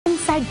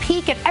inside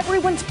peek at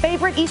everyone's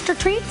favorite Easter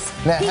treats?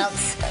 Now,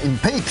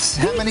 Peeps.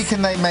 How many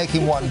can they make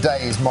in one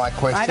day is my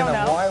question. I don't know.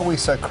 And why are we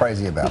so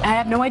crazy about it? I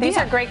have no idea. These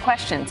are great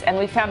questions, and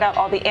we found out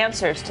all the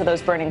answers to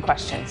those burning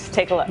questions.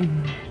 Take a look.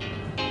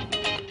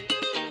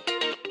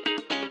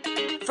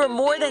 For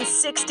more than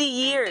 60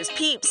 years,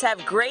 Peeps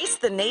have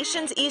graced the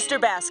nation's Easter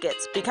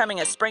baskets,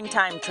 becoming a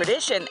springtime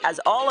tradition as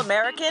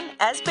all-American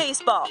as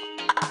baseball.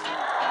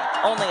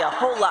 Only a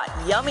whole lot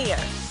yummier.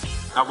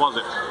 How was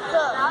it?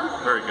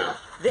 Good. Very good.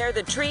 They're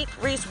the treat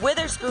Reese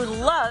Witherspoon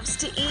loves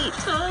to eat.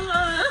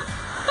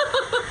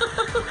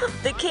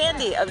 The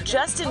candy of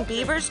Justin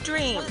Bieber's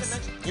dreams.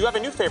 You have a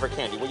new favorite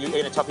candy. Will you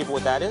going to tell people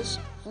what that is?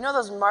 You know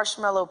those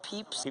marshmallow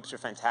Peeps? Peeps are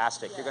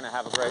fantastic. You're going to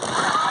have a great...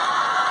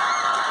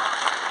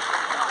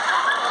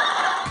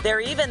 They're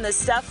even the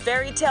stuff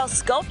fairy tale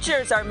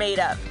sculptures are made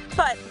of.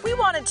 But we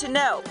wanted to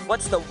know,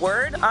 what's the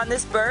word on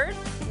this bird?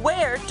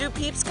 Where do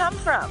Peeps come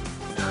from?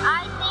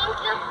 I think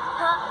the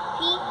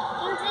Peeps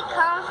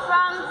come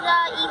from the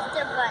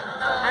Easter Bunny.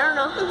 I don't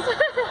know.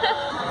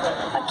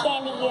 A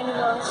candy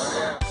universe.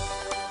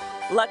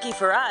 Lucky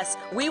for us,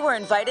 we were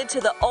invited to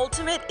the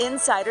ultimate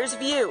insider's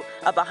view,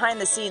 a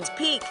behind-the-scenes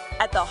peek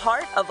at the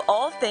heart of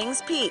all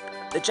things Peep,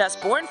 the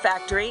Just Born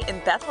factory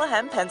in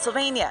Bethlehem,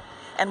 Pennsylvania.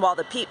 And while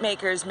the Peep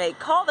makers may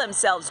call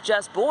themselves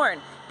Just Born,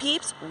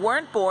 Peeps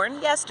weren't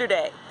born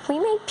yesterday. We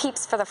made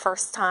Peeps for the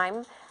first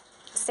time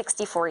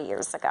 64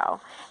 years ago.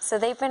 So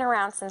they've been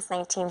around since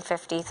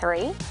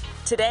 1953.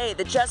 Today,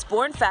 the Just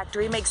Born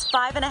factory makes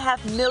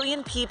 5.5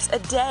 million Peeps a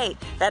day.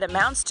 That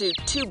amounts to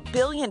 2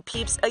 billion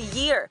Peeps a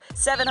year,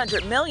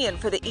 700 million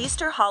for the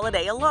Easter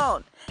holiday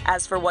alone.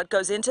 As for what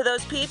goes into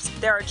those Peeps,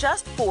 there are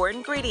just 4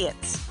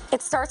 ingredients.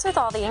 It starts with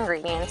all the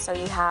ingredients. So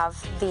you have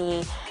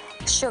the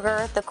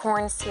sugar, the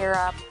corn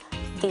syrup,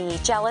 the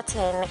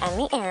gelatin, and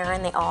the air,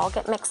 and they all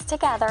get mixed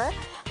together,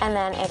 and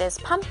then it is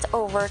pumped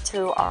over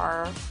to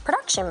our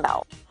production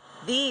belt.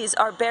 These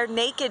are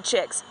bare-naked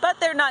chicks,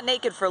 but they're not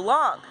naked for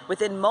long.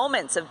 Within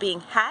moments of being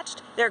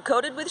hatched, they're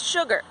coated with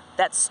sugar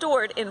that's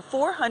stored in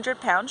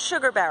 400-pound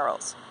sugar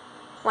barrels.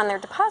 When they're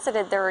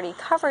deposited, they're already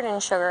covered in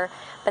sugar,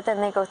 but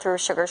then they go through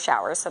sugar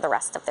showers, so the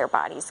rest of their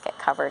bodies get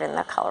covered in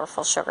the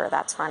colorful sugar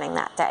that's running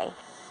that day.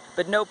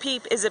 But no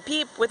Peep is a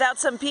Peep without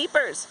some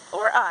peepers,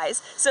 or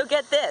eyes, so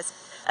get this.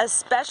 A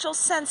special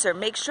sensor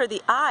makes sure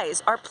the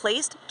eyes are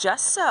placed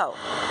just so.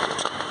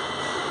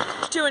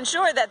 To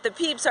ensure that the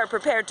Peeps are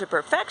prepared to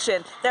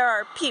perfection, there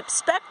are Peep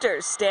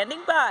specters standing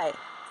by.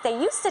 They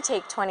used to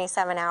take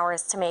 27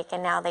 hours to make,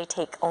 and now they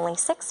take only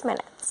 6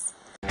 minutes.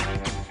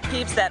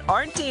 Peeps that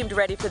aren't deemed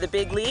ready for the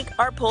big league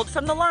are pulled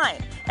from the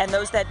line, and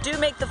those that do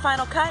make the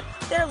final cut,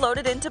 they're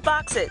loaded into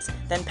boxes,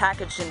 then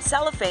packaged in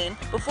cellophane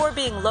before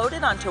being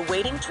loaded onto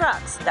waiting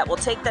trucks that will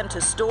take them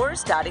to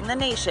stores dotting the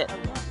nation.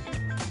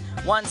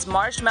 Once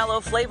marshmallow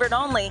flavored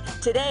only,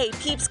 today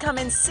Peeps come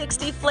in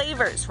 60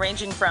 flavors,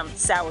 ranging from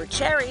sour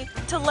cherry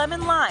to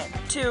lemon lime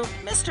to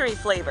mystery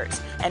flavors.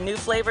 And new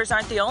flavors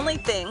aren't the only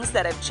things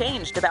that have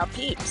changed about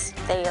Peeps.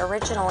 They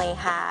originally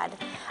had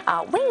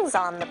wings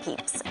on the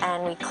Peeps,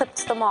 and we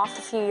clipped them off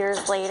a few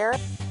years later.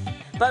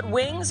 But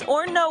wings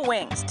or no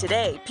wings,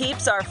 today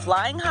Peeps are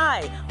flying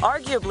high,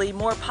 arguably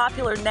more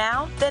popular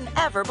now than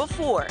ever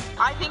before.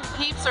 I think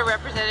Peeps are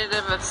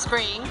representative of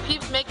spring.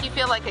 Peeps make you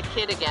feel like a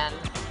kid again.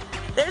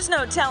 There's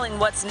no telling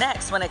what's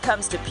next when it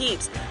comes to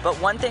Peeps, but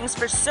one thing's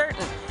for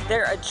certain,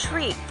 they're a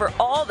treat for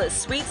all the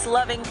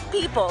sweets-loving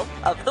people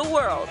of the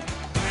world.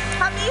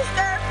 Happy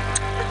Easter!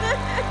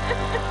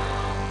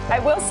 I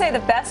will say the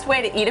best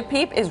way to eat a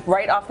Peep is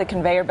right off the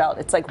conveyor belt.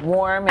 It's like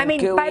warm and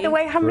gooey. By the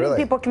way, how many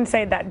people can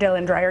say that,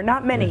 Dylan Dreyer?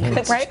 Not many,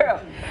 That's right? true.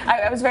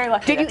 I was very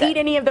lucky. Did you eat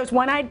any of those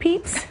one-eyed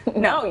Peeps?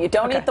 No, you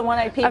don't eat the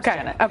one-eyed Peeps,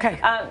 Jenna. Okay.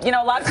 You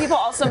know, a lot of people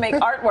also make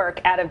artwork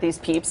out of these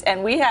Peeps,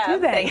 and we have,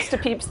 thanks to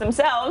Peeps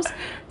themselves,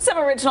 some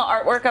original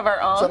artwork of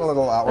our own. Some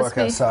little artwork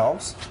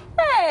ourselves.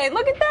 Hey,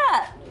 look at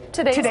that.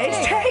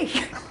 Today's take.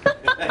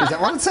 Is that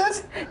what it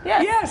says?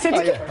 Yes. Yes,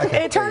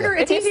 it's harder.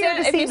 It's easier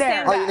to see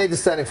there. Oh, you need to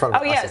stand in front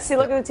of it. Oh, yes. See,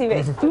 look at the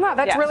TV. Wow,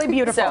 that's really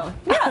beautiful.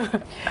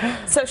 So,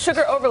 so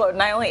sugar overload,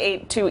 and I only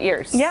ate 2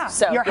 ears. Yeah,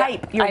 so, you're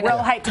hype. You're real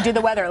hype to do the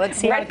weather. Let's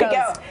see how it goes.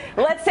 Ready to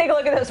go. Let's take a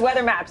look at those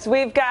weather maps.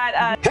 We've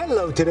got...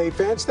 Hello, Today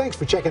fans. Thanks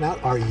for checking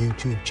out our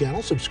YouTube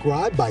channel.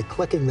 Subscribe by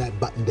clicking that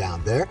button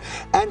down there,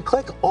 and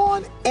click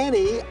on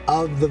any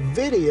of the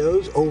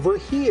videos over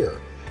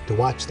here to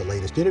watch the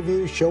latest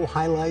interviews, show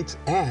highlights,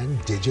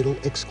 and digital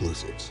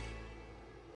exclusives.